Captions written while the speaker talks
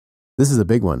This is a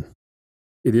big one.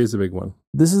 It is a big one.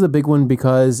 This is a big one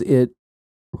because it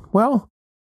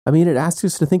asks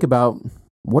us to think about,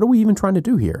 what are we even trying to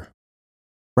do here?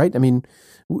 Right? I mean,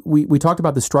 we talked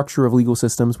about the structure of legal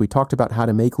systems. We talked about how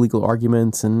to make legal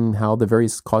arguments and how the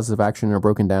various causes of action are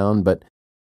broken down. But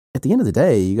at the end of the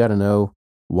day, you got to know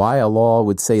why a law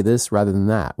would say this rather than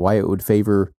that, why it would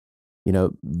favor,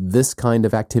 this kind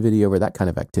of activity over that kind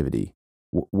of activity.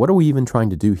 What are we even trying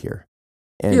to do here?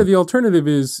 And the alternative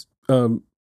is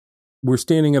we're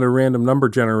standing at a random number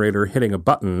generator hitting a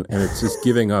button and it's just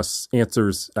giving us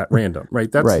answers at random,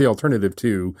 right? That's the alternative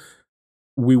to,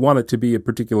 we want it to be a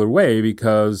particular way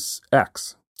because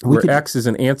X, X is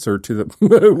an answer to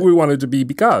the, we want it to be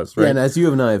because, right? Yeah, and as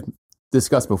you and I have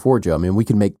discussed before, Joe, I mean, we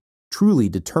can make truly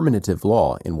determinative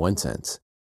law in one sense.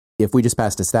 If we just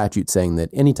passed a statute saying that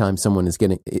anytime someone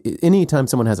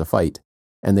has a fight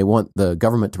and they want the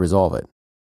government to resolve it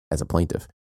as a plaintiff,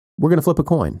 we're going to flip a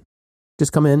coin.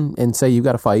 Just come in and say you've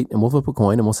got a fight, and we'll flip a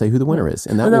coin, and we'll say who the winner is,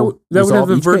 and that would have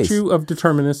the virtue of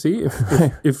determinacy,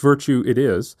 if virtue it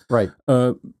is. Right.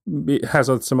 It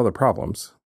has some other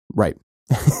problems. Right.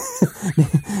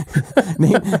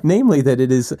 Namely, that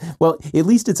it is, well, at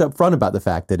least it's upfront about the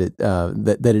fact that it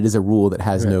that it is a rule that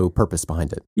has no purpose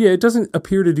behind it. Yeah, it doesn't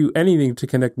appear to do anything to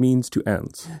connect means to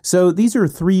ends. So these are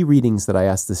three readings that I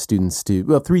asked the students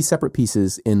to, three separate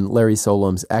pieces in Larry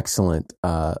Solom's excellent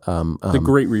the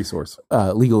great resource,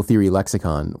 Legal Theory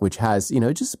Lexicon, which has,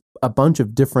 just a bunch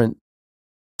of different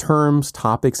terms,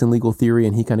 topics in legal theory,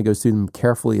 and he kind of goes through them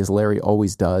carefully, as Larry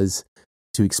always does,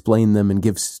 to explain them and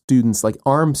give students,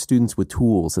 arm students with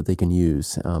tools that they can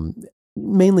use,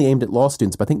 mainly aimed at law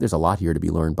students. But I think there's a lot here to be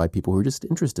learned by people who are just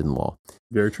interested in law.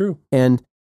 Very true. And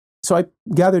so I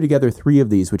gathered together three of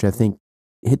these, which I think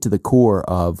hit to the core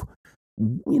of,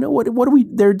 what do we,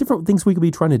 there are different things we could be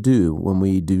trying to do when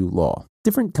we do law,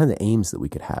 different kinds of aims that we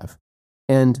could have.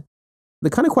 And the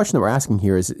kind of question that we're asking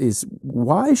here is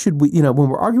why should we, when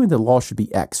we're arguing that law should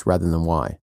be X rather than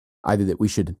Y, either that we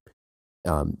should,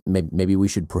 maybe we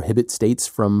should prohibit states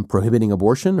from prohibiting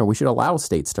abortion, or we should allow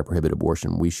states to prohibit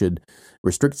abortion. We should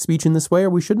restrict speech in this way, or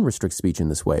we shouldn't restrict speech in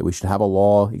this way. We should have a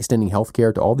law extending health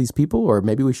care to all these people, or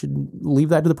maybe we should leave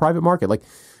that to the private market.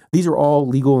 These are all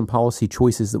legal and policy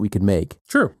choices that we could make.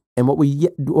 Sure. And what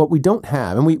we don't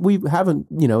have, and we haven't,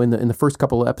 in the first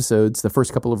couple of episodes, the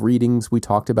first couple of readings, we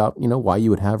talked about, why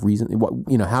you would have reason,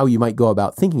 how you might go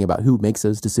about thinking about who makes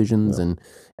those decisions and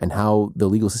how the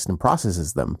legal system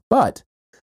processes them. But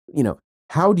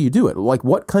how do you do it?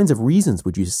 What kinds of reasons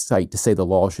would you cite to say the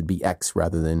law should be X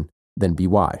rather than be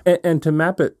Y? And to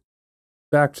map it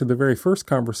back to the very first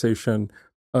conversation,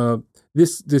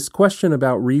 this question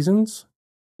about reasons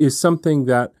is something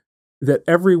that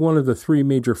every one of the three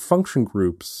major function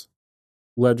groups,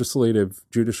 legislative,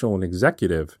 judicial, and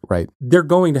executive, right, they're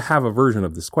going to have a version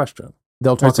of this question.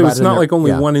 They'll talk so about it's it. Not like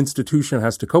only one institution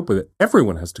has to cope with it.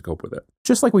 Everyone has to cope with it.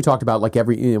 Just like we talked about,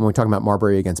 when we're talking about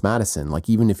Marbury against Madison,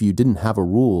 even if you didn't have a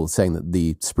rule saying that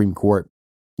the Supreme Court,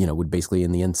 would basically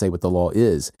in the end say what the law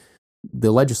is,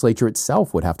 the legislature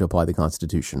itself would have to apply the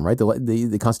Constitution, right?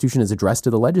 The Constitution is addressed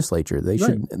to the legislature. They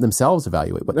should themselves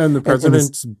evaluate. And the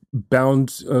president's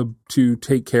bound to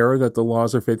take care that the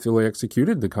laws are faithfully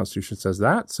executed. The Constitution says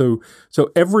that. So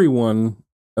everyone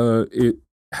it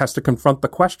has to confront the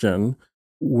question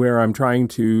where I'm trying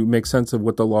to make sense of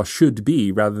what the law should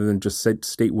be rather than just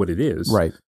state what it is.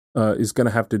 Right. Is going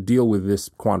to have to deal with this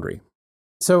quandary.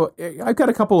 So I've got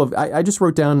a couple of, I just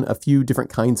wrote down a few different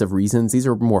kinds of reasons. These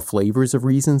are more flavors of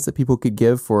reasons that people could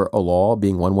give for a law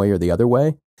being one way or the other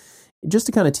way. Just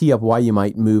to kind of tee up why you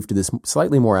might move to this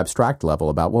slightly more abstract level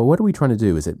about, what are we trying to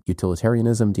do? Is it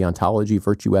utilitarianism, deontology,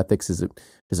 virtue ethics? Does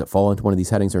it fall into one of these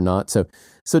headings or not? So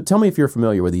tell me if you're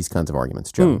familiar with these kinds of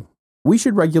arguments, Joe. We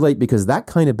should regulate because that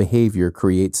kind of behavior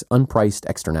creates unpriced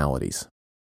externalities.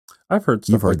 I've heard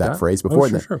You've heard that phrase before.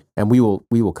 Sure. And we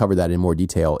will cover that in more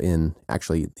detail in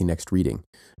actually the next reading.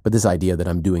 But this idea that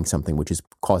I'm doing something which is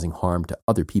causing harm to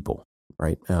other people,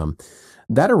 right?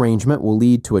 That arrangement will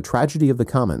lead to a tragedy of the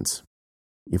commons.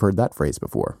 You've heard that phrase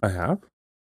before. I have.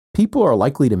 People are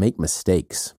likely to make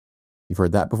mistakes. You've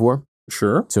heard that before?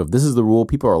 Sure. So if this is the rule,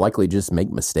 people are likely to just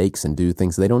make mistakes and do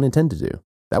things they don't intend to do.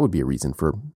 That would be a reason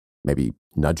for maybe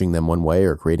nudging them one way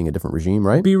or creating a different regime,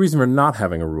 right? Be a reason for not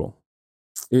having a rule.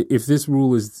 If this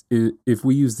rule if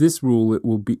we use this rule, it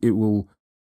will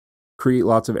create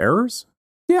lots of errors.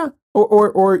 Yeah.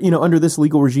 Or under this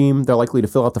legal regime, they're likely to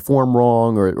fill out the form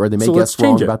wrong, or they may guess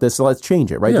wrong about this. So let's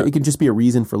change it, right? Yeah. It can just be a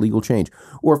reason for legal change.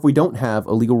 Or if we don't have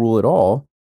a legal rule at all,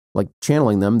 like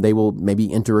channeling them, they will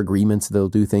maybe enter agreements. They'll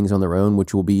do things on their own,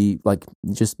 which will be like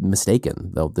just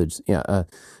mistaken. In other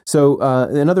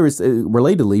words,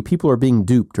 relatedly, people are being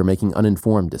duped or making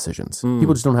uninformed decisions.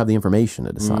 People just don't have the information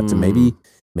to decide. So maybe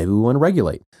we want to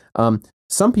regulate.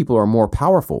 Some people are more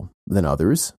powerful than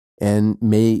others and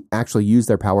may actually use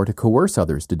their power to coerce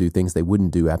others to do things they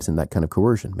wouldn't do absent that kind of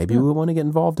coercion. Maybe we want to get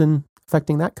involved in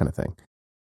affecting that kind of thing.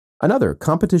 Another,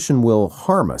 competition will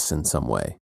harm us in some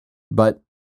way, but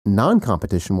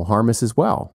non-competition will harm us as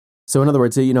well. So in other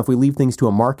words, if we leave things to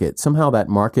a market, somehow that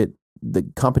market, the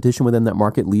competition within that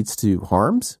market leads to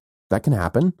harms. That can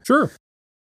happen. Sure.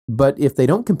 But if they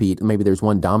don't compete, maybe there's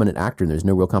one dominant actor and there's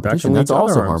no real competition, that's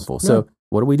also harmful. Yeah. So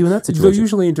what do we do in that situation? They're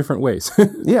usually in different ways.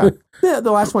 Yeah.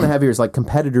 The last one I have here is like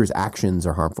competitors' actions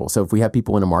are harmful. So if we have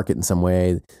people in a market in some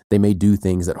way, they may do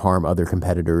things that harm other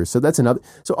competitors. So that's another.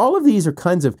 So all of these are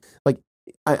kinds of like,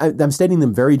 I'm stating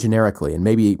them very generically, and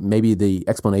maybe the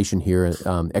explanation here,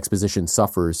 exposition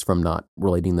suffers from not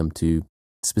relating them to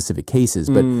specific cases,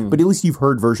 but at least you've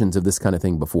heard versions of this kind of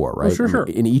thing before, right? Oh, sure.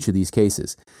 In each of these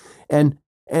cases. And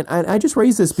I just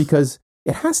raise this because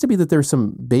it has to be that there's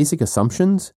some basic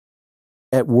assumptions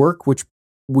at work which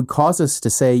would cause us to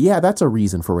say, yeah, that's a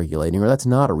reason for regulating, or that's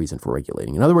not a reason for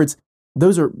regulating. In other words,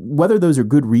 whether those are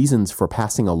good reasons for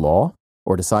passing a law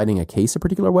or deciding a case a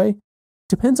particular way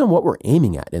depends on what we're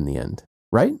aiming at in the end,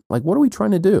 right? Like, what are we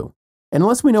trying to do? And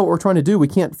unless we know what we're trying to do, we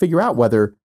can't figure out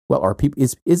whether, are people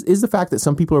is the fact that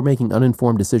some people are making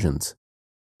uninformed decisions,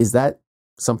 is that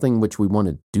something which we want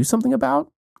to do something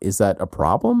about? Is that a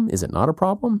problem? Is it not a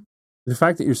problem? The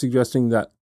fact that you're suggesting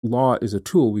that law is a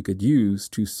tool we could use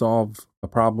to solve a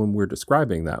problem we're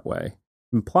describing that way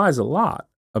implies a lot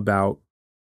about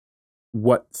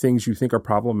what things you think are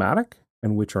problematic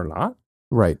and which are not.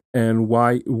 Right. And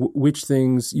which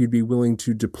things you'd be willing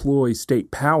to deploy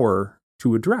state power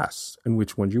to address and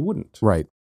which ones you wouldn't. Right.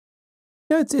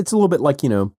 Yeah, it's a little bit like,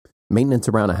 maintenance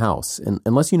around a house. And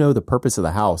unless you know the purpose of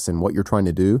the house and what you're trying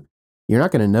to do, you're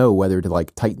not going to know whether to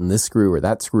like tighten this screw or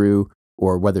that screw,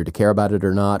 or whether to care about it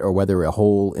or not, or whether a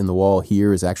hole in the wall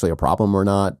here is actually a problem or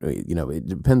not. It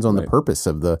depends on the purpose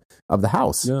of the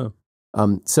house. Yeah.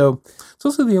 So it's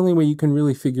also the only way you can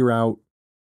really figure out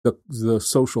the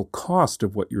social cost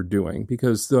of what you're doing,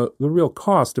 because the real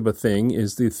cost of a thing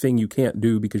is the thing you can't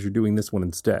do because you're doing this one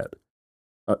instead,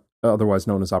 otherwise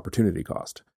known as opportunity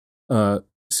cost.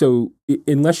 So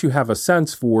unless you have a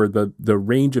sense for the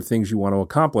range of things you want to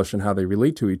accomplish and how they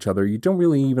relate to each other, you don't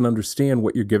really even understand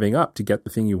what you're giving up to get the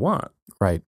thing you want.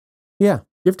 Right. Yeah.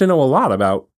 You have to know a lot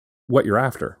about what you're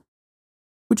after.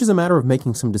 Which is a matter of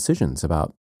making some decisions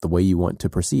about the way you want to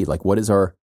proceed. Like, what is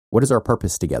our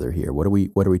purpose together here? What are we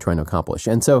trying to accomplish?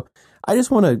 And so I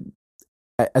just want to,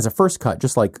 as a first cut,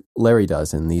 just like Larry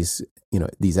does in these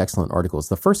excellent articles,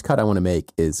 the first cut I want to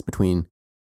make is between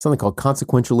something called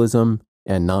consequentialism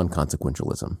and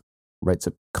non-consequentialism, right?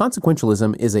 So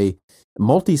consequentialism is a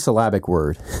multi-syllabic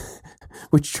word,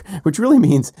 which really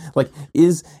means like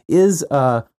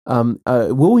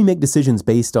will we make decisions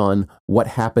based on what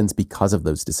happens because of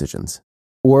those decisions?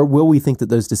 Or will we think that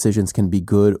those decisions can be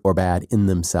good or bad in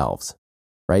themselves,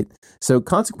 right? So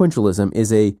consequentialism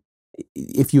is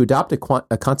if you adopt a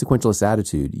consequentialist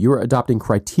attitude, you're adopting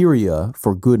criteria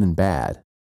for good and bad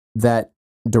that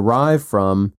derive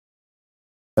from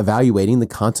evaluating the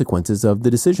consequences of the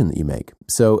decision that you make.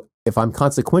 So if I'm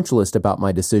consequentialist about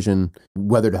my decision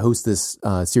whether to host this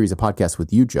series of podcasts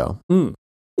with you, Joe,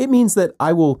 it means that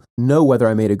I will know whether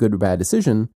I made a good or bad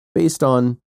decision based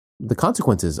on the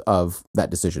consequences of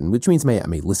that decision, which means I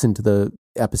may listen to the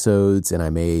episodes and I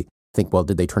may think, well,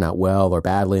 did they turn out well or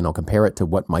badly? And I'll compare it to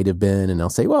what might have been. And I'll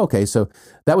say, well, okay, so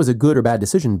that was a good or bad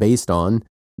decision based on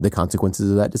the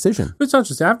consequences of that decision. But it's not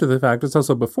just after the fact, it's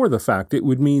also before the fact. It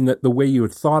would mean that the way you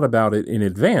had thought about it in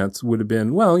advance would have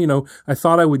been, well, I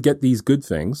thought I would get these good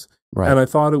things, right, and I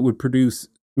thought it would produce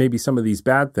maybe some of these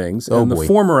bad things, and the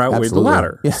former outweighed the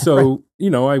latter. Yeah, so,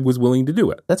 right, I was willing to do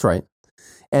it. That's right.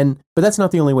 But that's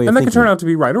not the only way of thinking. And that could turn out to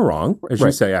be right or wrong, as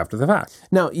you say, after the fact.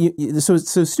 Now, so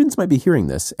students might be hearing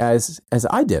this as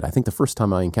I did. I think the first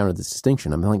time I encountered this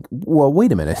distinction, I'm like, well,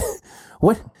 wait a minute.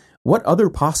 What other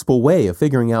possible way of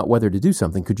figuring out whether to do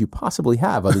something could you possibly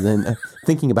have other than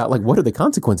thinking about, like, what are the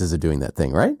consequences of doing that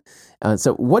thing, right?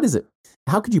 So what is it?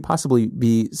 How could you possibly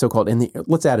be so-called,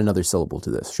 let's add another syllable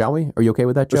to this, shall we? Are you okay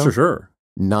with that, Joe? Sure.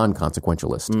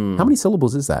 Non-consequentialist. How many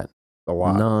syllables is that? A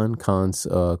lot.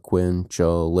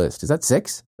 Non-consequentialist. Is that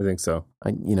 6? I think so.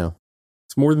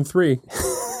 It's more than 3.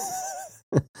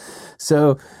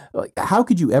 So how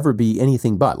could you ever be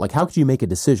anything but? Like, how could you make a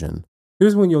decision?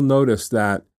 Here's when you'll notice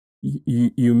that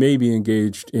you may be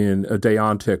engaged in a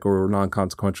deontic or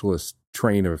non-consequentialist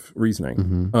train of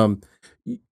reasoning.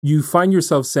 You find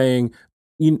yourself saying,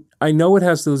 I know it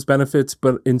has those benefits,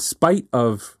 but in spite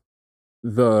of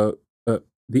the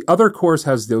other course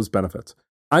has those benefits,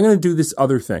 I'm going to do this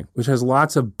other thing, which has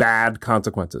lots of bad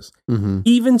consequences.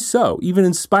 Even so, even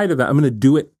in spite of that, I'm going to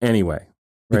do it anyway.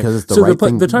 Right? Because it's the right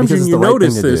thing. The times you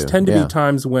notice this tend to Yeah. be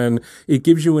times when it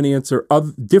gives you an answer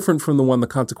different from the one the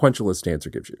consequentialist answer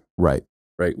gives you. Right.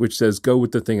 Right, which says go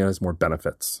with the thing that has more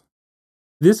benefits.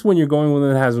 This, when you're going with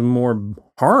it that has more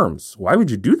harms, why would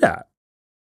you do that?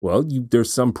 Well,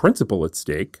 there's some principle at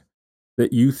stake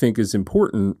that you think is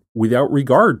important without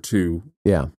regard to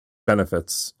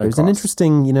benefits. And There's costs. an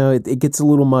interesting, it gets a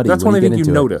little muddy. That's when one I you think get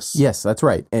you into it. notice. Yes, that's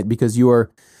right. And because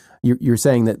you're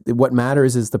saying that what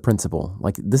matters is the principle.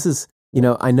 Like this is,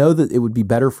 I know that it would be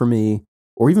better for me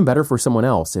or even better for someone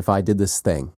else if I did this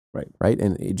thing. Right.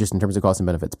 And just in terms of cost and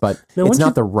benefits, but now, it's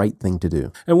not the right thing to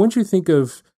do. And once you think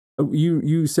of,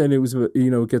 you said it was,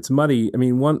 it gets muddy. I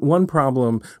mean, one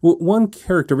problem, one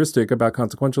characteristic about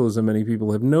consequentialism many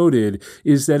people have noted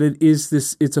is that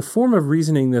it's a form of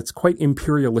reasoning that's quite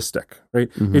imperialistic, right?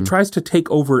 It tries to take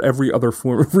over every other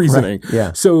form of reasoning. Right.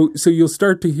 Yeah. So you'll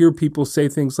start to hear people say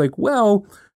things like, well,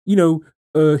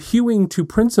 hewing to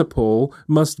principle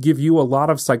must give you a lot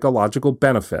of psychological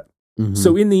benefit.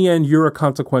 So in the end, you're a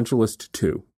consequentialist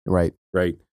too. Right.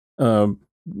 Right.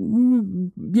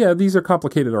 Yeah, these are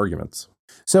complicated arguments.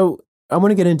 So I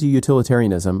want to get into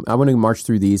utilitarianism. I want to march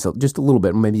through these just a little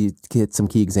bit, maybe get some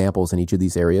key examples in each of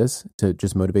these areas to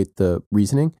just motivate the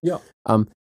reasoning. Yeah.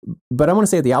 But I want to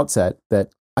say at the outset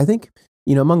that I think,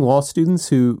 among law students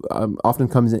who often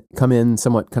come in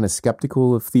somewhat kind of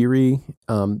skeptical of theory,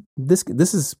 this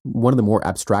is one of the more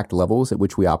abstract levels at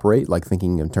which we operate, like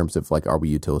thinking in terms of like, are we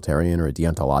utilitarian or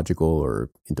deontological or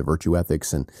into virtue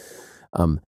ethics? And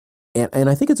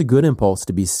I think it's a good impulse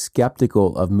to be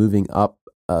skeptical of moving up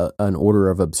an order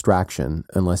of abstraction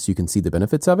unless you can see the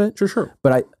benefits of it. Sure.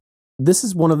 But this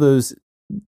is one of those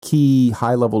key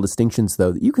high-level distinctions,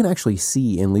 though, that you can actually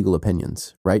see in legal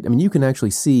opinions, right? I mean, you can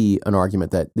actually see an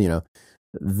argument that,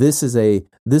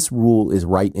 this rule is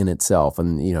right in itself,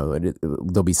 and,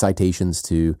 there'll be citations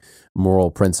to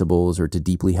moral principles or to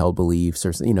deeply held beliefs,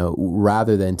 or,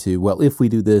 rather than to, well, if we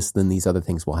do this, then these other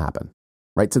things will happen,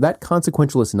 right? So that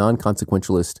consequentialist,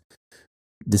 non-consequentialist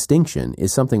distinction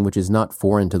is something which is not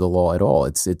foreign to the law at all.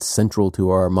 It's central to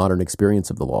our modern experience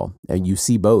of the law, and you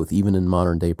see both even in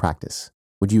modern day practice.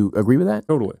 Would you agree with that?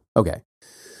 Totally. Okay.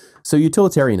 So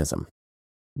utilitarianism.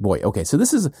 Boy, okay. So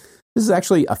this is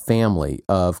actually a family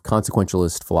of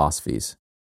consequentialist philosophies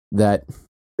that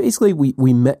basically we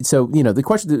met. So, the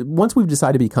question, once we've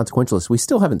decided to be consequentialists, we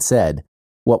still haven't said,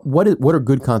 what are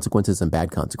good consequences and bad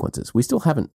consequences? We still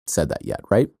haven't said that yet,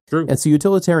 right? True. And so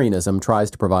utilitarianism tries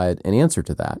to provide an answer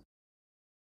to that,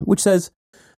 which says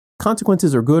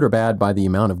consequences are good or bad by the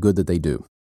amount of good that they do.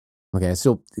 Okay,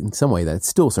 still, in some way, that's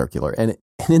still circular. And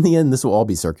in the end, this will all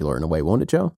be circular in a way, won't it,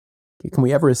 Joe? Can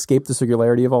we ever escape the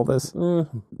circularity of all this?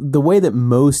 The way that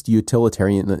most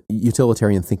utilitarian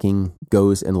thinking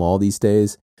goes in law these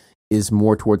days is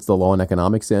more towards the law and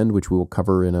economics end, which we will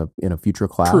cover in a future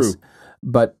class. True.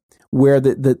 But where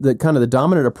the kind of the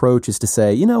dominant approach is to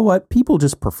say, you know what, people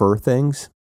just prefer things.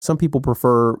 Some people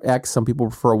prefer X, some people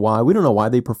prefer Y. We don't know why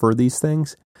they prefer these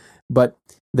things, but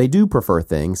they do prefer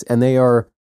things, and they are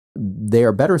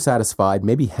better satisfied,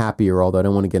 maybe happier, although I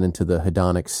don't want to get into the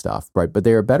hedonic stuff, right? But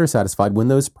they are better satisfied when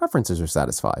those preferences are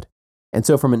satisfied. And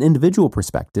so from an individual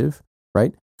perspective,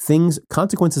 right,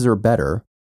 consequences are better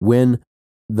when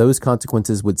those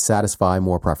consequences would satisfy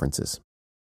more preferences.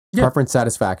 Yeah. Preference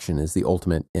satisfaction is the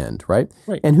ultimate end, right?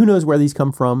 And who knows where these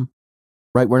come from,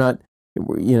 right? We're not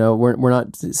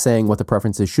saying what the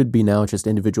preferences should be now. It's just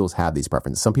individuals have these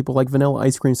preferences. Some people like vanilla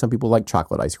ice cream. Some people like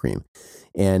chocolate ice cream.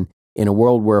 And in a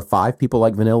world where 5 people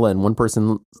like vanilla and 1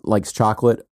 person likes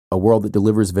chocolate, a world that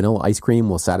delivers vanilla ice cream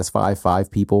will satisfy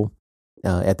 5 people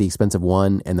at the expense of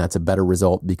 1, and that's a better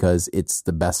result because it's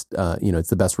the best. It's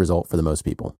the best result for the most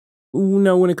people.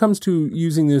 Now, when it comes to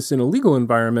using this in a legal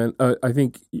environment, I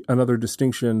think another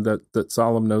distinction that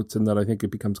Solemn notes, and that I think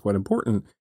it becomes quite important,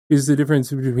 is the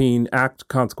difference between act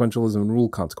consequentialism and rule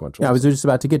consequentialism. Yeah, I was just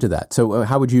about to get to that. So,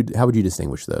 how would you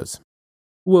distinguish those?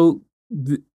 Well,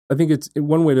 I think it's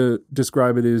one way to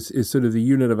describe it is sort of the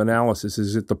unit of analysis.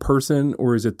 Is it the person,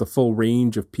 or is it the full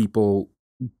range of people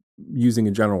using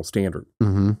a general standard?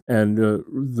 Mm-hmm. And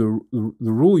the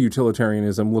rule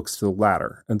utilitarianism looks to the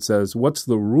latter and says, what's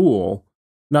the rule?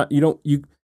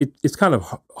 It's kind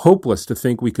of hopeless to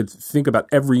think we could think about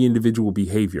every individual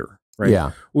behavior, right?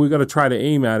 Yeah. What we've got to try to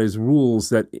aim at is rules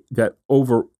that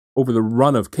over the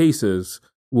run of cases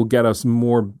will get us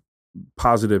more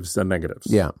positives than negatives.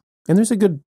 Yeah. And there's a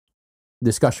good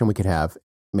discussion we could have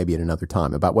maybe at another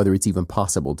time about whether it's even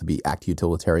possible to be act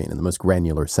utilitarian in the most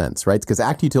granular sense, right? Because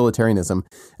act utilitarianism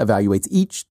evaluates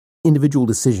each individual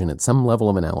decision at some level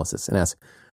of analysis and asks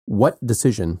what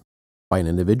decision by an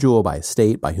individual, by a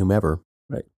state, by whomever,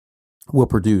 right, will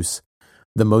produce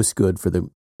the most good for the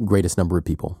greatest number of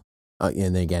people.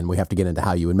 And again, we have to get into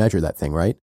how you would measure that thing,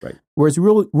 right? Right. Whereas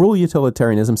rule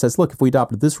utilitarianism says, look, if we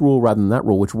adopted this rule rather than that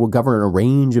rule, which will govern a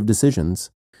range of decisions,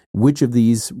 which of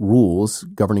these rules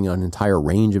governing an entire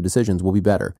range of decisions will be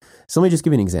better? So let me just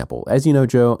give you an example. As you know,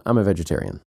 Joe, I'm a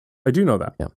vegetarian. I do know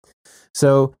that. Yeah.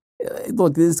 So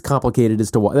look, this is complicated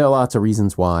as to why. There are lots of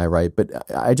reasons why, right? But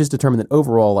I just determined that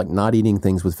overall, like not eating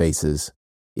things with faces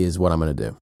is what I'm going to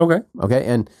do. Okay.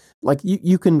 And like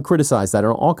you can criticize that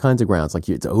on all kinds of grounds. Like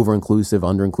it's over-inclusive,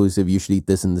 under-inclusive. You should eat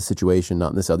this in this situation,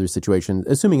 not in this other situation.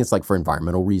 Assuming it's like for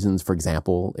environmental reasons, for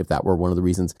example, if that were one of the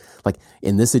reasons. Like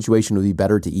in this situation, it would be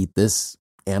better to eat this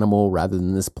animal rather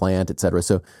than this plant, et cetera.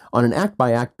 So on an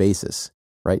act-by-act basis,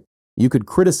 right, you could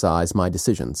criticize my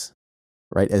decisions,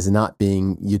 right, as not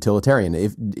being utilitarian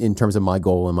if in terms of my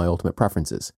goal and my ultimate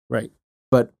preferences. Right.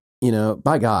 But,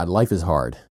 by God, life is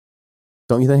hard.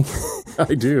 Don't you think?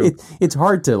 I do. It's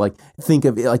hard to like think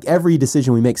of like every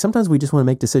decision we make. Sometimes we just want to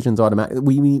make decisions automatically.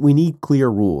 We need clear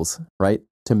rules, right,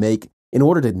 to make in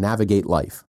order to navigate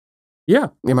life. Yeah.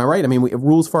 Am I right? I mean, we have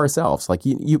rules for ourselves. Like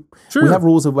sure. We have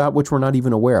rules about which we're not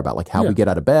even aware about, like how we get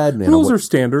out of bed. Rules are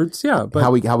standards. Yeah. But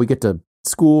how we get to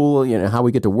school, how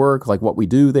we get to work, like what we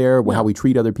do there, how we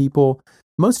treat other people.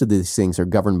 Most of these things are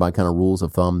governed by kind of rules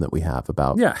of thumb that we have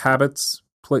about. Yeah. Habits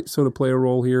play a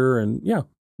role here. And yeah,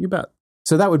 you bet.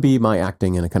 So that would be my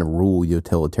acting in a kind of rule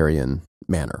utilitarian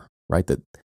manner, right? That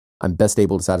I'm best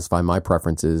able to satisfy my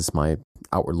preferences, my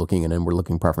outward-looking and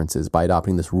inward-looking preferences by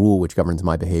adopting this rule which governs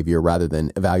my behavior rather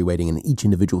than evaluating in each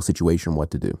individual situation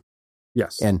what to do.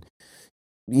 Yes. And,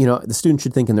 the student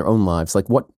should think in their own lives, like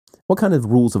what kind of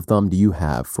rules of thumb do you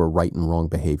have for right and wrong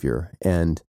behavior?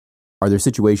 And are there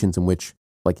situations in which,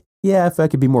 like, yeah, if I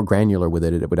could be more granular with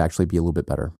it, it would actually be a little bit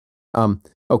better.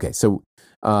 Okay, so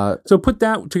put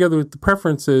that together with the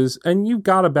preferences, and you've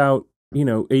got about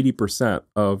 80%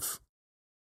 of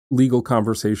legal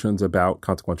conversations about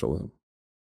consequentialism.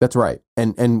 That's right,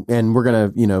 and we're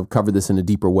gonna cover this in a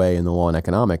deeper way in the law and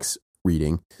economics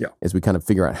reading, as we kind of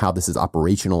figure out how this is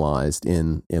operationalized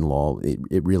in law.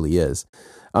 It really is.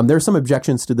 There are some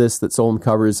objections to this that Solon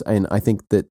covers, and I think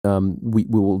that we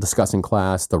will discuss in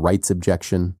class the rights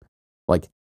objection, like.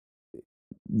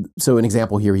 So an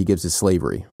example here he gives is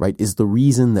slavery, right? Is the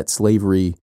reason that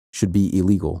slavery should be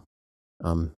illegal.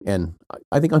 And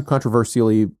I think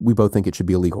uncontroversially, we both think it should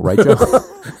be illegal, right, Joe?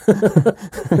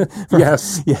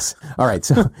 Yes. Yes. All right.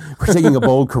 So we're taking a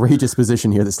bold, courageous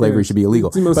position here that slavery should be illegal.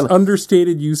 It's the most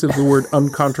understated use of the word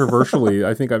uncontroversially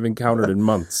I think I've encountered in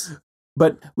months.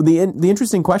 But the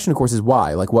interesting question, of course, is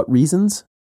why? Like what reasons?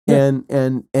 Yeah.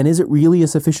 And is it really a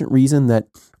sufficient reason that,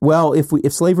 well,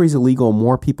 if slavery is illegal,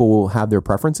 more people will have their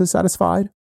preferences satisfied?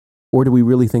 Or do we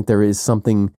really think there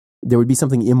would be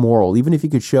something immoral, even if you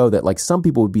could show that like some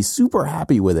people would be super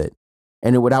happy with it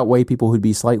and it would outweigh people who'd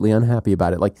be slightly unhappy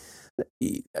about it? Like,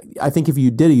 I think if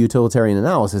you did a utilitarian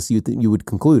analysis, you would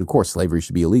conclude, of course, slavery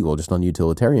should be illegal just on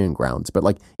utilitarian grounds. But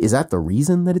like, is that the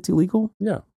reason that it's illegal?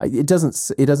 Yeah. It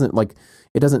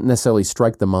doesn't necessarily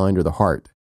strike the mind or the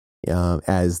heart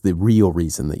as the real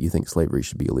reason that you think slavery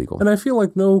should be illegal. And I feel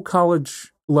like no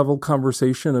college level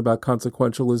conversation about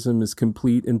consequentialism is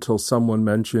complete until someone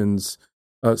mentions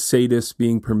sadists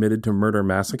being permitted to murder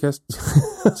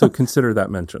masochists. So consider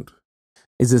that mentioned.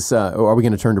 Is this, are we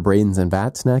going to turn to brains and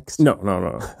bats next?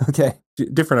 No. Okay.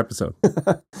 Different episode.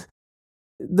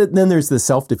 Then there's the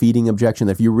self-defeating objection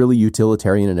that if you're really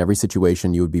utilitarian in every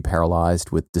situation, you would be paralyzed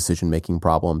with decision-making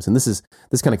problems. And this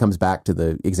kind of comes back to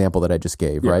the example that I just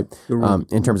gave, right?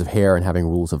 In terms of Hare and having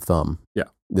rules of thumb. Yeah.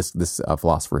 This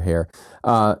philosopher Hare.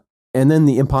 And then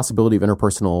the impossibility of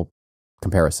interpersonal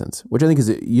comparisons, which I think is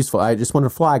useful. I just want to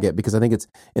flag it because I think it's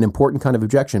an important kind of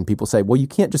objection. People say, well, you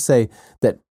can't just say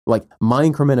that like my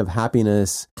increment of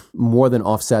happiness more than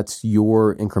offsets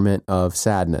your increment of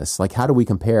sadness. Like, how do we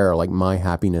compare like my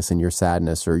happiness and your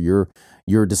sadness or your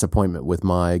disappointment with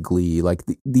my glee? Like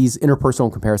these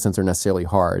interpersonal comparisons are necessarily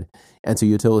hard. And so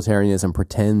utilitarianism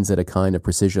pretends at a kind of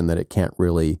precision that it can't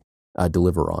really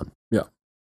deliver on. Yeah.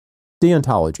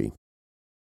 Deontology.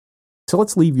 So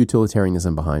let's leave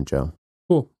utilitarianism behind, Joe.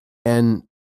 Cool. And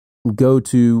go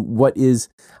to what is,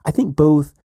 I think,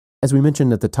 both, as we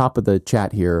mentioned at the top of the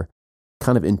chat here,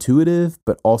 kind of intuitive,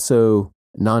 but also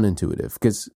non-intuitive.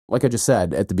 Because like I just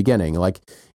said at the beginning, like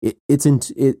it's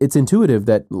intuitive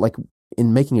that, like,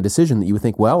 in making a decision, that you would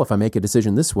think, well, if I make a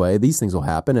decision this way, these things will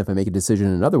happen. If I make a decision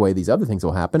in another way, these other things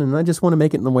will happen. And I just want to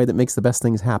make it in the way that makes the best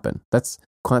things happen. That's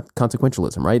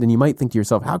consequentialism, right? And you might think to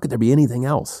yourself, how could there be anything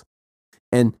else?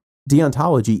 And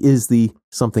deontology is the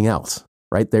something else,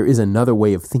 right? There is another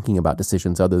way of thinking about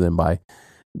decisions other than by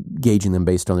gauging them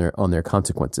based on their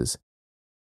consequences.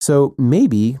 So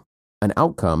maybe an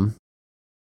outcome,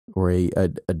 or a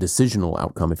decisional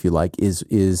outcome, if you like,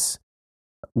 is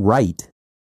right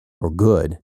or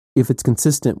good if it's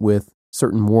consistent with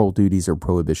certain moral duties or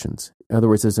prohibitions. In other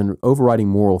words, there's an overriding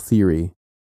moral theory,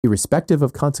 irrespective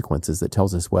of consequences, that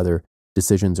tells us whether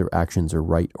decisions or actions are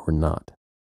right or not.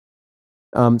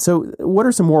 So what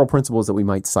are some moral principles that we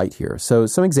might cite here? So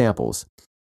some examples.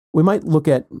 We might look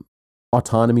at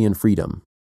autonomy and freedom.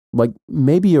 Like,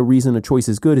 maybe a reason a choice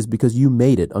is good is because you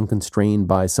made it unconstrained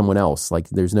by someone else. Like,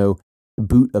 there's no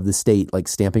boot of the state, like,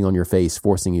 stamping on your face,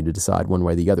 forcing you to decide one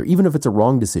way or the other. Even if it's a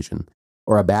wrong decision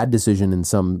or a bad decision in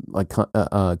some, like,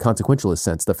 consequentialist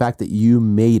sense, the fact that you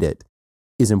made it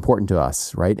is important to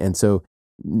us, right? And so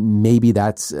maybe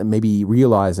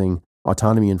realizing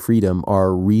autonomy and freedom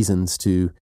are reasons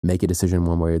to make a decision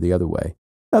one way or the other way.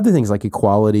 Other things like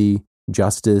equality,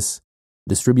 justice,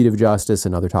 distributive justice,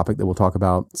 another topic that we'll talk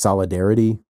about,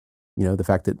 solidarity, the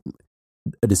fact that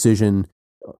a decision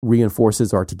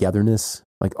reinforces our togetherness.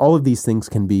 Like, all of these things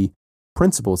can be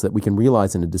principles that we can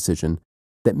realize in a decision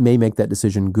that may make that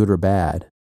decision good or bad,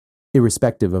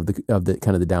 irrespective of the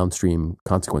kind of the downstream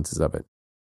consequences of it.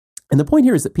 And the point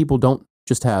here is that people don't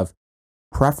just have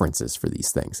preferences for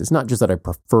these things. It's not just that I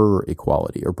prefer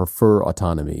equality or prefer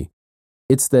autonomy.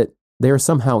 It's that they are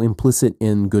somehow implicit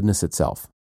in goodness itself.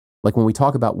 Like, when we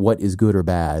talk about what is good or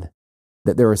bad,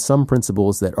 that there are some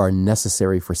principles that are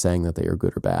necessary for saying that they are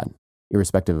good or bad,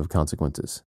 irrespective of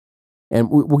consequences. And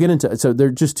we'll get into, so there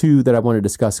are just two that I want to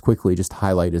discuss quickly, just to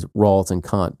highlight, is Rawls and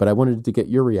Kant. But I wanted to get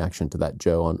your reaction to that,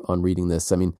 Joe, on reading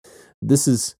this. I mean, this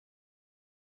is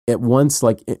at once,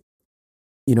 like,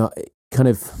 kind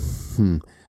of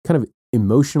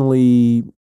emotionally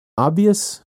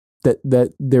obvious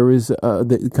that there is kind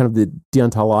of the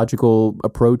deontological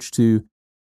approach to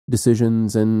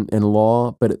decisions and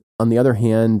law, but on the other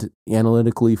hand,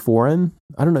 analytically foreign.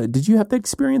 I don't know. Did you have that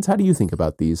experience? How do you think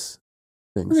about these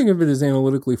things? I think of it as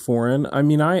analytically foreign. I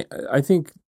mean, I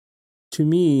think, to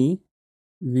me,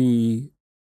 the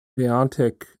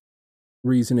deontic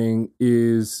reasoning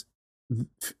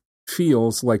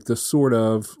feels like the sort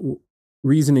of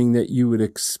reasoning that you would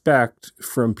expect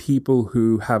from people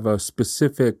who have a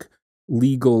specific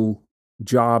legal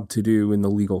job to do in the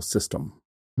legal system.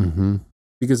 Mm-hmm.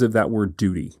 Because of that word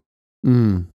duty.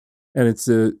 Mm. And it's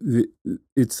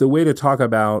the way to talk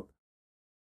about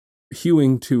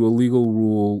hewing to a legal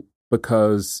rule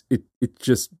because it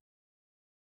just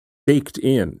baked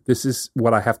in. This is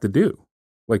what I have to do.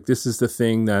 Like, this is the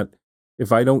thing that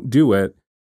if I don't do it,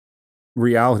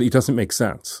 reality doesn't make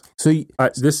sense. So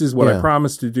this is what I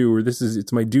promised to do, or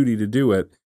it's my duty to do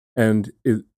it. And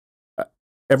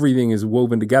everything is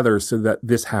woven together so that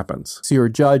this happens. So you're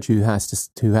a judge who has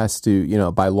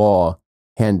to, by law,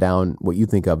 hand down what you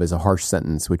think of as a harsh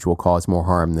sentence, which will cause more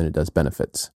harm than it does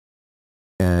benefits.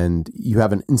 And you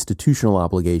have an institutional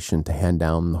obligation to hand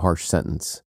down the harsh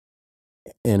sentence.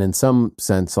 And in some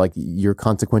sense, like, your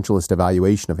consequentialist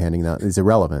evaluation of handing that is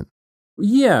irrelevant.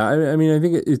 Yeah, I mean, I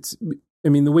think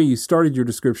the way you started your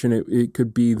description, it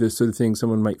could be the sort of thing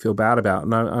someone might feel bad about.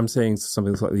 And I'm saying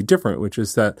something slightly different, which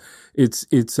is that it's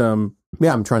I'm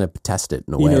trying to test it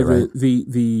in a way, right?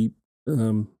 It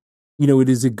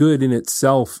is a good in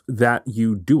itself that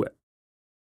you do it.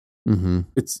 Mm-hmm.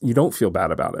 You don't feel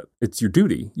bad about it. It's your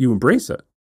duty. You embrace it.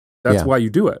 That's why you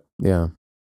do it. Yeah.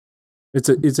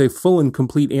 It's a full and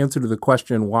complete answer to the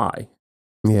question why.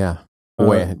 Yeah.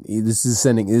 Boy, this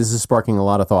is sparking a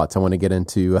lot of thoughts. I want to get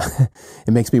into.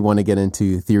 It makes me want to get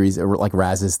into theories like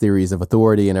Raz's theories of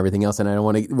authority and everything else, and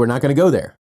we're not going to go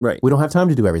there. Right. We don't have time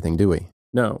to do everything, do we?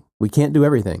 No, we can't do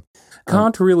everything.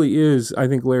 Kant really is. I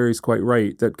think Larry's quite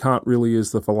right that Kant really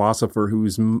is the philosopher who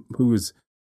is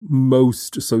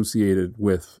most associated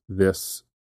with this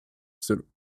sort of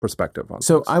perspective on.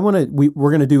 So things. We're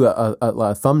going to do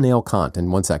a thumbnail Kant in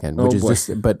 1 second, which is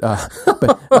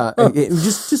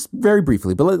just very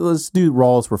briefly. But let's do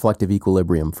Rawls' reflective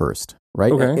equilibrium first,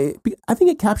 right? Okay. I think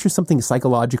it captures something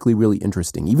psychologically really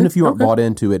interesting, even if you aren't bought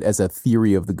into it as a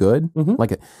theory of the good,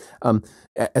 like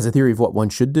as a theory of what one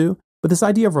should do. But this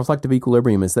idea of reflective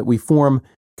equilibrium is that we form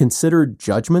considered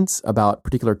judgments about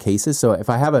particular cases. So if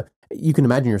you can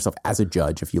imagine yourself as a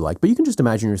judge, if you like, but you can just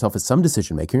imagine yourself as some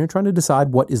decision maker. You're trying to decide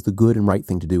what is the good and right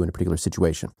thing to do in a particular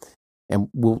situation. And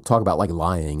we'll talk about like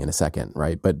lying in a second,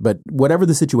 right? But whatever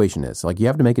the situation is, like you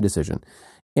have to make a decision.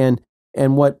 And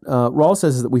what Rawls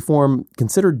says is that we form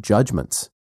considered judgments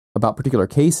about particular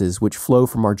cases which flow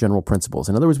from our general principles.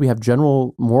 In other words, we have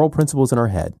general moral principles in our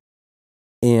head,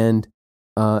 and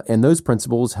those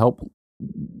principles help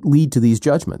lead to these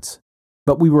judgments.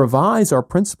 But we revise our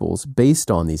principles based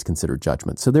on these considered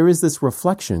judgments. So there is this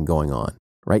reflection going on,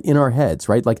 right, in our heads,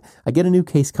 right? Like I get a new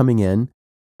case coming in,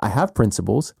 I have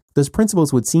principles. Those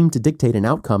principles would seem to dictate an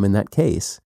outcome in that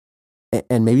case,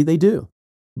 and maybe they do.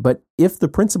 But if the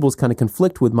principles kind of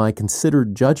conflict with my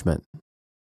considered judgment,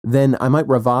 then I might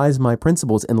revise my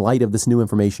principles in light of this new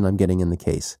information I'm getting in the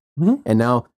case. Mm-hmm. And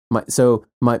now, so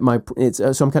I'm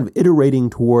kind of iterating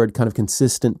toward kind of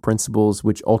consistent principles,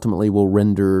 which ultimately will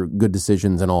render good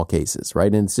decisions in all cases,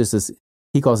 right? And it's just this,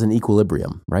 he calls it an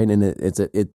equilibrium, right? And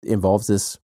it involves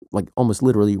this, like almost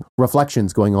literally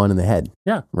reflections going on in the head.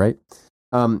 Yeah. Right.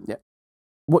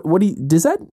 What do you, does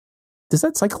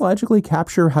that psychologically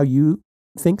capture how you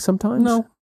think sometimes?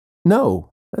 No.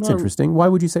 That's interesting. Why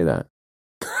would you say that?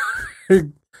 It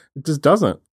just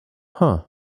doesn't. Huh.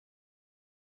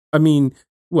 I mean,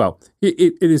 well,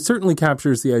 it certainly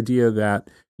captures the idea that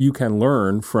you can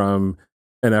learn from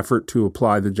an effort to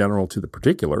apply the general to the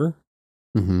particular,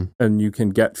 mm-hmm. and you can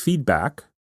get feedback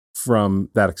from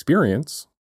that experience.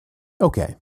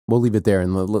 Okay. We'll leave it there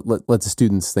and let the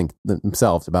students think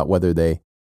themselves about whether they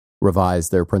revise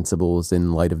their principles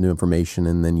in light of new information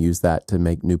and then use that to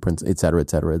make new principles, et cetera, et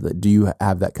cetera. Do you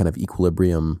have that kind of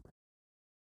equilibrium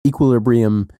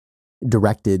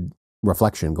directed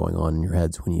reflection going on in your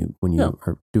heads when you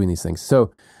are doing these things?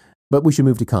 So, but we should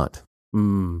move to Kant.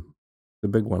 The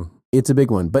big one. It's a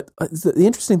big one. But the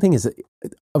interesting thing is that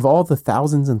of all the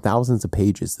thousands and thousands of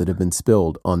pages that have been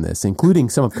spilled on this, including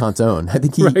some of Kant's own, I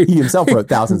think he himself wrote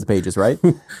thousands of pages, right?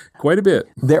 Quite a bit.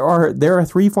 There are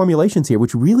three formulations here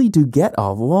which really do get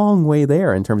a long way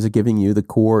there in terms of giving you the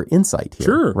core insight here.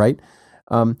 Sure. Right?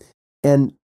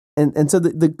 And so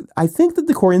I think that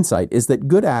the core insight is that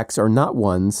good acts are not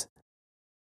ones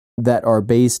that are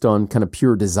based on kind of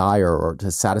pure desire or to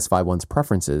satisfy one's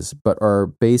preferences, but are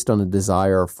based on a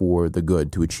desire for the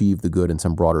good, to achieve the good in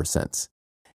some broader sense.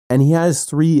 And he has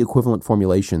three equivalent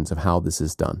formulations of how this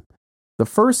is done. The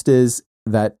first is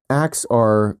that acts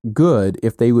are good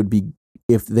if they would be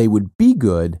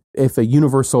good if a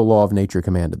universal law of nature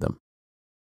commanded them.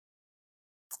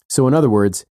 So in other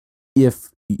words, if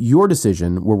your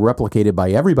decision were replicated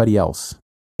by everybody else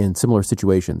in similar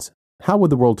situations, how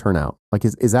would the world turn out? Like,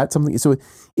 is that something? So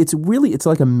it's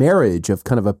like a marriage of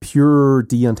kind of a pure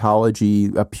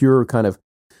deontology, a pure kind of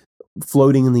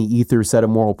floating in the ether set of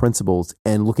moral principles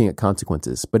and looking at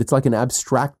consequences. But it's like an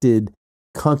abstracted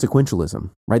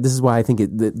consequentialism, right? This is why I think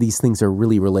these things are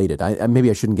really related. Maybe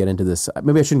I shouldn't get into this.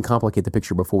 Maybe I shouldn't complicate the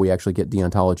picture before we actually get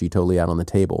deontology totally out on the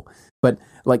table. But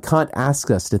like Kant asks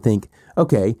us to think,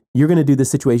 okay, you're going to do this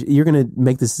situation. You're going to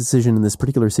make this decision in this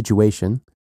particular situation.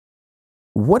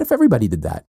 What if everybody did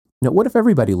that? What if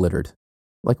everybody littered?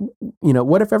 Like,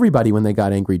 what if everybody, when they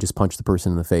got angry, just punched the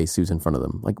person in the face who's in front of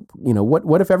them? Like,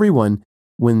 what if everyone,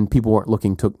 when people weren't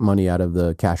looking, took money out of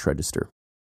the cash register,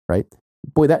 right?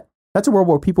 Boy, that's a world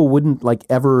where people wouldn't like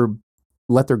ever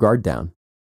let their guard down,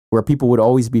 where people would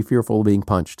always be fearful of being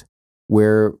punched,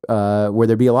 where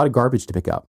there'd be a lot of garbage to pick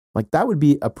up. Like, that would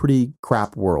be a pretty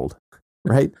crap world,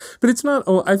 right? But it's not.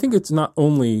 I think it's not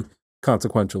only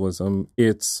consequentialism.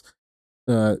 It's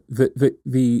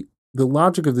the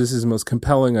logic of this is most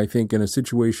compelling, I think, in a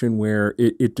situation where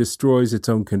it destroys its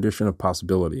own condition of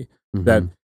possibility. Mm-hmm. That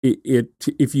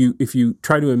if you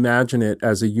try to imagine it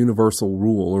as a universal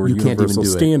rule or a universal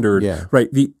standard, right?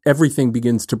 Everything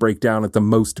begins to break down at the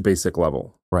most basic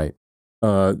level, right?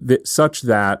 Such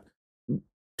that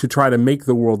to try to make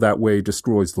the world that way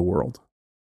destroys the world,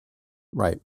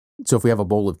 right? So if we have a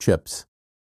bowl of chips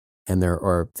and there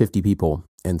are 50 people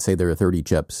and say there are 30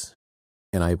 chips,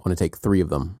 and I want to take 3 of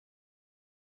them.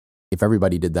 If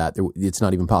everybody did that, it's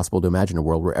not even possible to imagine a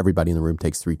world where everybody in the room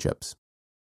takes 3 chips.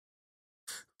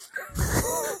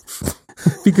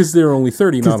 Because there are only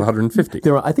 30, not 150.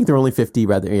 I think there are only 50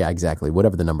 rather. Yeah, exactly.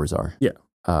 Whatever the numbers are. Yeah.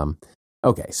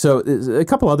 Okay. So a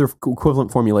couple other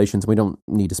equivalent formulations. We don't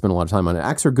need to spend a lot of time on it.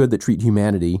 Acts are good that treat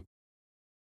humanity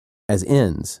as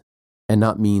ends and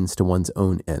not means to one's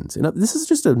own ends. And this is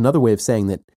just another way of saying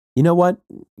that, you know what?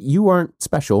 You aren't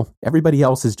special. Everybody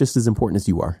else is just as important as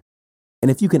you are. And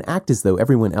if you can act as though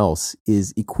everyone else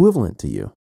is equivalent to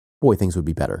you, boy, things would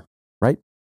be better, right?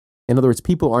 In other words,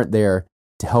 people aren't there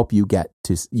to help you get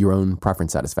to your own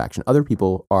preference satisfaction. Other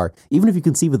people are, even if you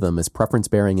conceive of them as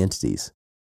preference-bearing entities,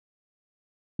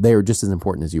 they are just as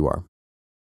important as you are.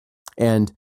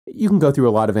 And you can go through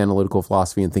a lot of analytical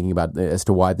philosophy and thinking about as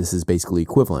to why this is basically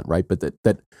equivalent, right? But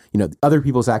that other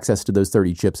people's access to those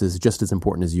 30 chips is just as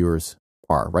important as yours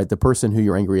are, right? The person who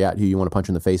you're angry at, who you want to punch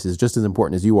in the face, is just as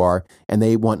important as you are, and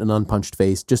they want an unpunched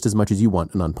face just as much as you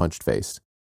want an unpunched face,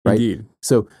 right? Indeed.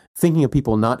 So thinking of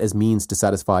people not as means to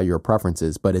satisfy your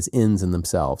preferences, but as ends in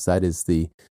themselves, that is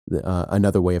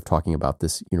another way of talking about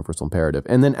this universal imperative.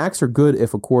 And then acts are good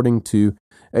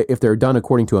if they're done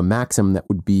according to a maxim that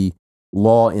would be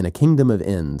law in a kingdom of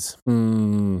ends.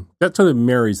 That sort of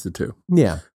marries the two.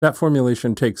 Yeah. That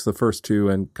formulation takes the first two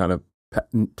and kind of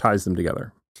ties them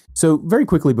together. So very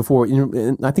quickly before,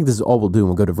 and I think this is all we'll do, and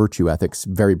we'll go to virtue ethics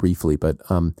very briefly, but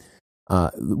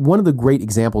one of the great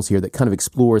examples here that kind of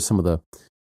explores some of the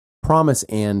promise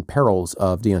and perils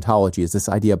of deontology is this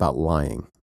idea about lying.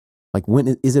 Like,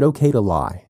 when is it okay to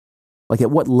lie? Like,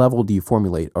 at what level do you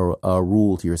formulate a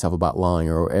rule to yourself about lying,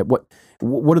 or at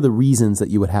what are the reasons that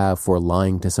you would have for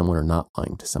lying to someone or not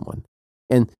lying to someone?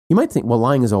 And you might think, well,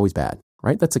 lying is always bad,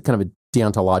 right? That's a kind of a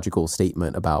deontological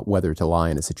statement about whether to lie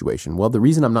in a situation. Well, the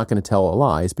reason I'm not going to tell a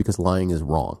lie is because lying is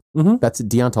wrong. Mm-hmm. That's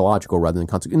deontological rather than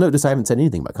consequence. Notice I haven't said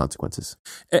anything about consequences.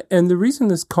 And the reason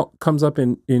this comes up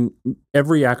in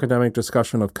every academic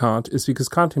discussion of Kant is because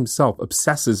Kant himself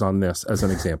obsesses on this as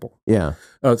an example. Yeah.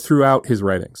 Throughout his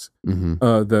writings.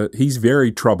 Mm-hmm. He's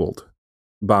very troubled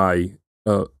by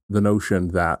the notion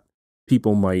that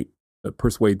people might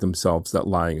persuade themselves that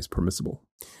lying is permissible.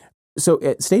 So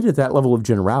stated at that level of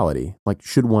generality, like,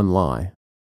 should one lie,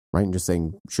 right? And just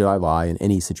saying, should I lie in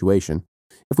any situation?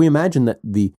 If we imagine that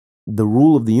the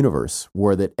rule of the universe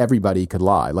were that everybody could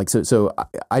lie, like, so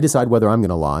I decide whether I'm going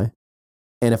to lie.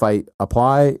 And if I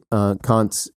apply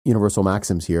Kant's universal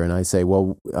maxims here and I say,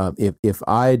 well, if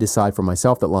I decide for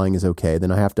myself that lying is okay,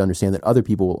 then I have to understand that other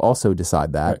people will also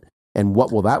decide that. Right. And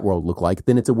what will that world look like?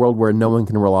 Then it's a world where no one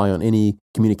can rely on any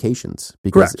communications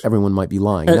because Correct. Everyone might be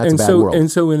lying. And that's a bad world.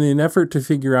 And so in an effort to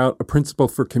figure out a principle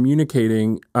for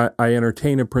communicating, I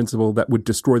entertain a principle that would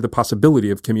destroy the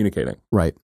possibility of communicating.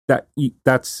 Right.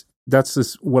 That's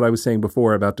what I was saying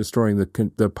before about destroying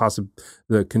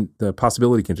the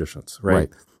possibility conditions, right?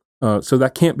 So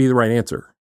that can't be the right answer.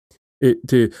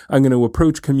 I'm going to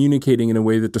approach communicating in a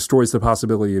way that destroys the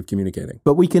possibility of communicating.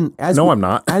 But we can, I'm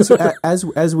not.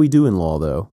 as we do in law,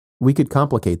 though, we could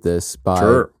complicate this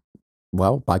by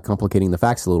complicating the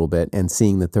facts a little bit and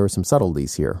seeing that there are some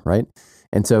subtleties here, right?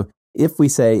 And so if we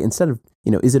say, instead of,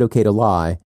 is it okay to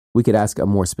lie, we could ask a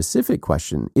more specific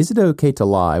question. Is it okay to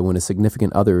lie when a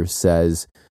significant other says,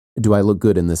 do I look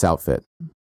good in this outfit?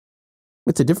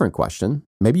 It's a different question.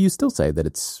 Maybe you still say that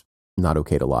it's not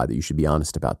okay to lie, that you should be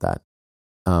honest about that.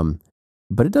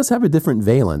 But it does have a different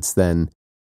valence than,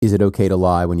 is it okay to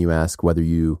lie when you ask whether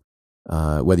you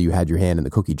had your hand in the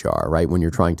cookie jar, right? When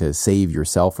you're trying to save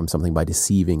yourself from something by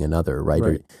deceiving another, right?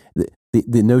 Or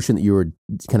the notion that you were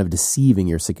kind of deceiving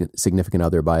your significant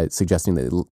other by suggesting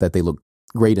that they look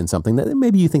great in something, that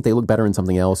maybe you think they look better in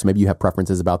something else, maybe you have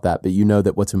preferences about that, but you know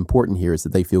that what's important here is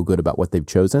that they feel good about what they've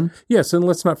chosen. Yes, and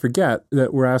let's not forget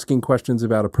that we're asking questions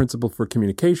about a principle for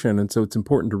communication, and so it's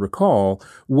important to recall,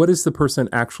 what is the person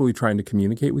actually trying to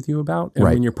communicate with you about? And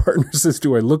when your partner says,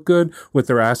 do I look good? What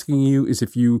they're asking you is,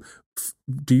 do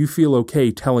you feel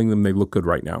okay telling them they look good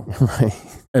right now? Right.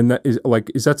 And that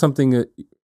is that something that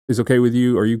is okay with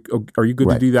you? Are you good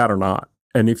to do that or not?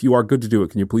 And if you are good to do it,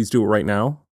 can you please do it right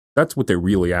now? That's what they're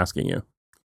really asking you.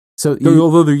 So,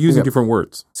 although they're using different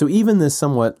words. So even this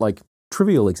somewhat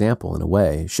trivial example, in a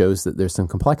way, shows that there's some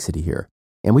complexity here.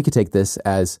 And we could take this,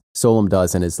 as Solem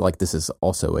does, and this is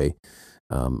also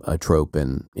a trope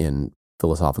in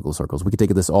philosophical circles. We could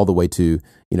take this all the way to,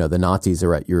 the Nazis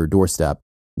are at your doorstep.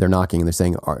 They're knocking and they're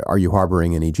saying, are you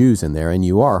harboring any Jews in there? And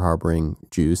you are harboring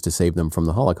Jews to save them from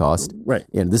the Holocaust. Right.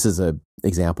 And this is an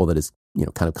example that is,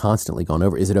 kind of constantly gone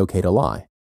over. Is it okay to lie?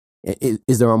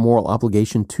 Is there a moral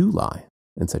obligation to lie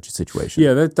in such a situation?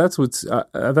 Yeah, that's what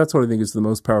I think is the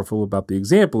most powerful about the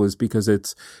example, is because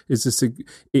it's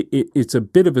a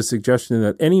bit of a suggestion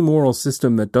that any moral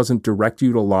system that doesn't direct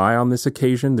you to lie on this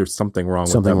occasion, there's something wrong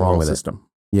with that moral system.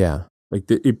 Yeah,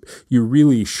 you're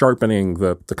really sharpening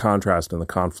the contrast and the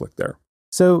conflict there.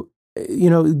 So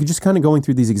just kind of going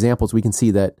through these examples, we can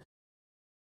see that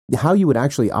how you would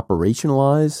actually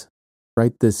operationalize,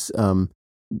 right, this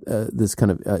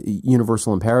kind of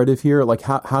universal imperative here, like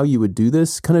how you would do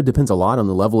this kind of depends a lot on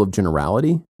the level of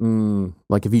generality.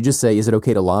 Like if you just say, is it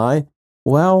okay to lie?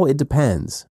 Well, it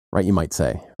depends, right? You might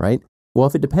say, right? Well,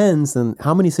 if it depends, then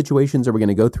how many situations are we going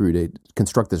to go through to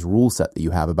construct this rule set that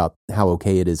you have about how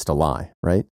okay it is to lie,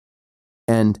 right?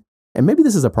 And maybe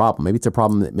this is a problem. Maybe it's a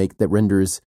problem that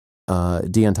renders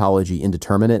deontology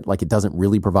indeterminate, like it doesn't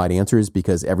really provide answers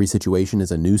because every situation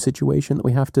is a new situation that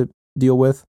we have to deal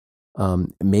with.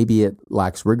 Maybe it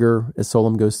lacks rigor, as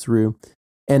Solem goes through.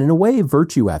 And in a way,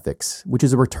 virtue ethics, which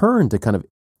is a return to kind of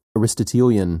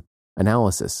Aristotelian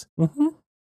analysis,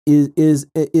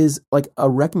 is like a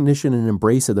recognition and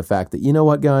embrace of the fact that, you know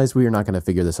what, guys, we are not going to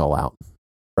figure this all out,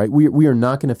 right? We are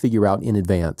not going to figure out in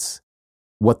advance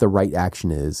what the right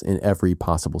action is in every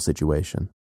possible situation.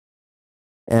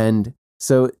 And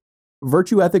so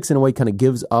virtue ethics in a way kind of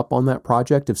gives up on that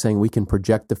project of saying we can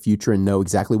project the future and know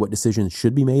exactly what decisions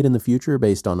should be made in the future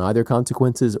based on either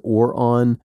consequences or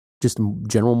on just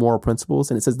general moral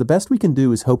principles. And it says the best we can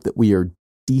do is hope that we are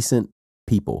decent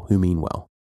people who mean well,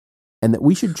 and that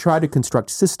we should try to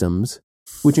construct systems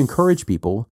which encourage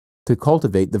people to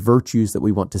cultivate the virtues that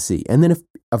we want to see. And then if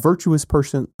a virtuous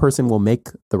person will make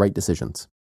the right decisions,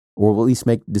 or will at least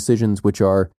make decisions which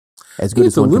are as good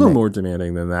as one can make. It's a little more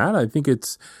demanding than that. I think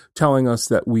it's telling us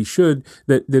that we should,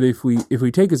 that if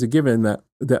we take as a given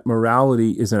that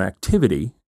morality is an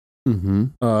activity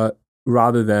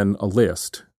rather than a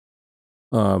list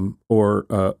or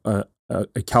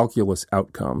a calculus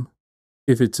outcome,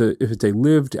 if it's a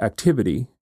lived activity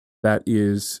that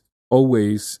is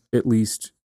always at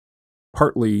least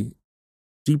partly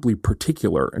deeply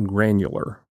particular and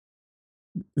granular,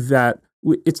 that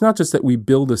it's not just that we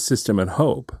build a system and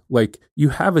hope. Like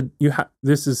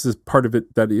this is this part of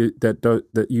it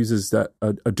that uses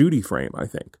a duty frame, I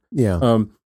think. Yeah.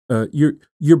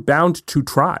 You're bound to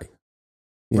try,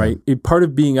 right? Part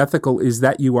of being ethical is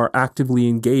that you are actively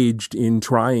engaged in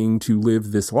trying to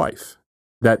live this life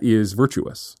that is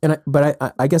virtuous. But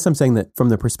I guess I'm saying that from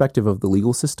the perspective of the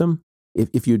legal system,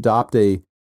 if you adopt a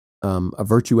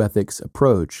virtue ethics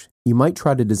approach, you might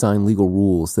try to design legal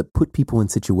rules that put people in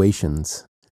situations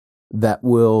that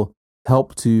will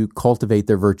help to cultivate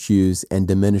their virtues and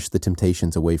diminish the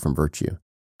temptations away from virtue.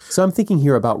 So I'm thinking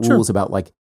here about rules about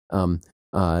like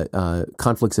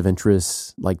conflicts of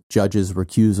interest, like judges'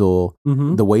 recusal,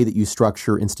 the way that you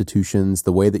structure institutions,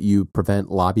 the way that you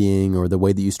prevent lobbying, or the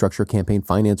way that you structure campaign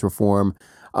finance reform.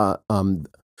 I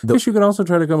guess you could also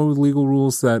try to come up with legal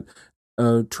rules that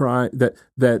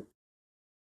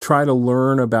try to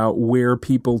learn about where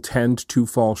people tend to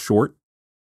fall short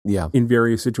in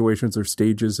various situations or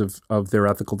stages of their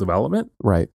ethical development.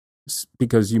 Right.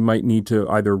 Because you might need to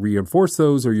either reinforce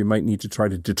those or you might need to try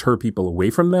to deter people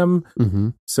away from them.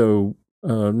 So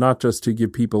not just to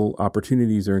give people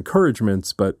opportunities or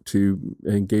encouragements, but to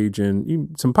engage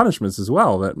in some punishments as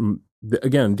well. That,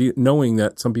 again, knowing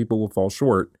that some people will fall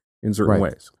short in certain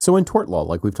ways. So in tort law,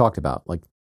 like we've talked about, like,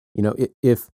 you know,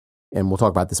 and we'll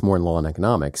talk about this more in law and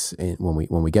economics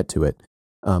when we get to it.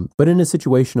 But in a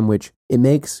situation in which it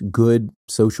makes good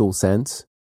social sense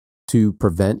to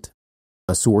prevent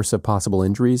a source of possible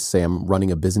injuries, say I'm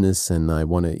running a business and I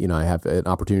want to, I have an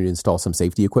opportunity to install some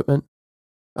safety equipment,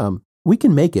 we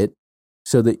can make it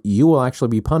so that you will actually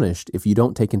be punished if you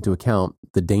don't take into account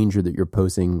the danger that you're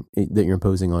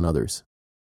imposing on others,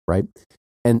 right?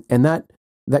 And that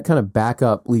kind of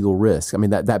backup legal risk, I mean,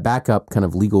 that backup kind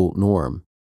of legal norm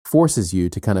forces you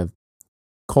to kind of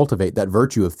cultivate that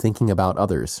virtue of thinking about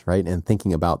others, right? And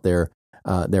thinking about their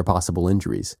possible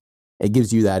injuries. It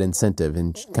gives you that incentive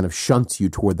and kind of shunts you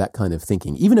toward that kind of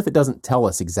thinking, even if it doesn't tell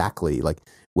us exactly, like,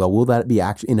 well, will that be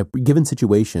actually in a given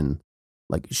situation?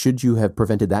 Like, should you have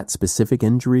prevented that specific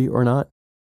injury or not?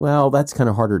 Well, that's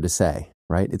kind of harder to say,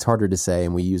 right? It's harder to say,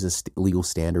 and we use a legal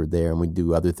standard there, and we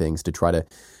do other things to try to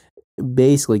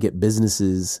basically get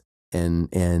businesses and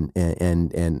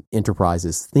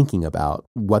enterprises thinking about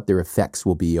what their effects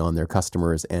will be on their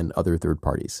customers and other third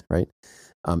parties, right?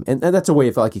 And that's a way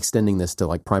of like extending this to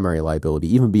like primary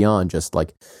liability, even beyond just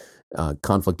like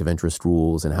conflict of interest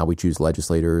rules and how we choose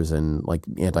legislators and like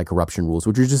anti-corruption rules,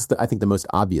 which are just, I think, the most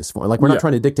obvious form. Like, we're not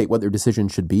trying to dictate what their decision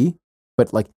should be,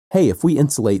 but like, hey, if we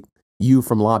insulate you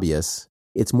from lobbyists,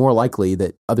 it's more likely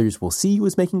that others will see you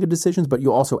as making good decisions, but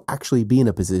you'll also actually be in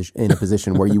a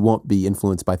position where you won't be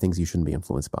influenced by things you shouldn't be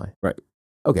influenced by. Right.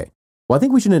 Okay. Well, I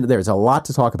think we should end it there. There's a lot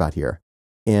to talk about here.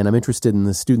 And I'm interested in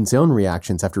the students' own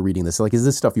reactions after reading this. Like, is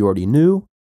this stuff you already knew?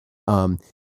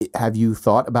 Have you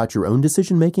thought about your own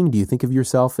decision-making? Do you think of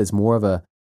yourself as more of a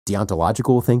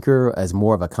deontological thinker, as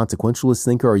more of a consequentialist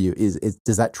thinker? Or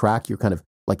does that track your kind of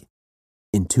like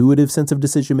intuitive sense of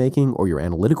decision-making or your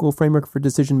analytical framework for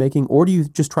decision-making? Or do you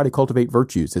just try to cultivate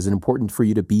virtues? Is it important for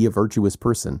you to be a virtuous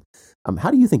person? How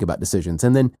do you think about decisions?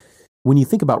 And then when you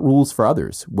think about rules for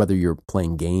others, whether you're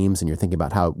playing games and you're thinking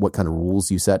about what kind of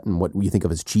rules you set and what you think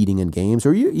of as cheating in games,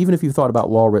 or even if you've thought about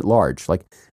law writ large, like,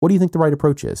 what do you think the right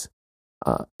approach is?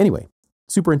 Anyway,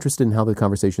 super interested in how the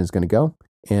conversation is going to go.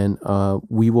 And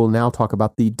we will now talk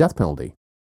about the death penalty,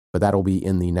 but that'll be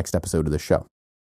in the next episode of the show.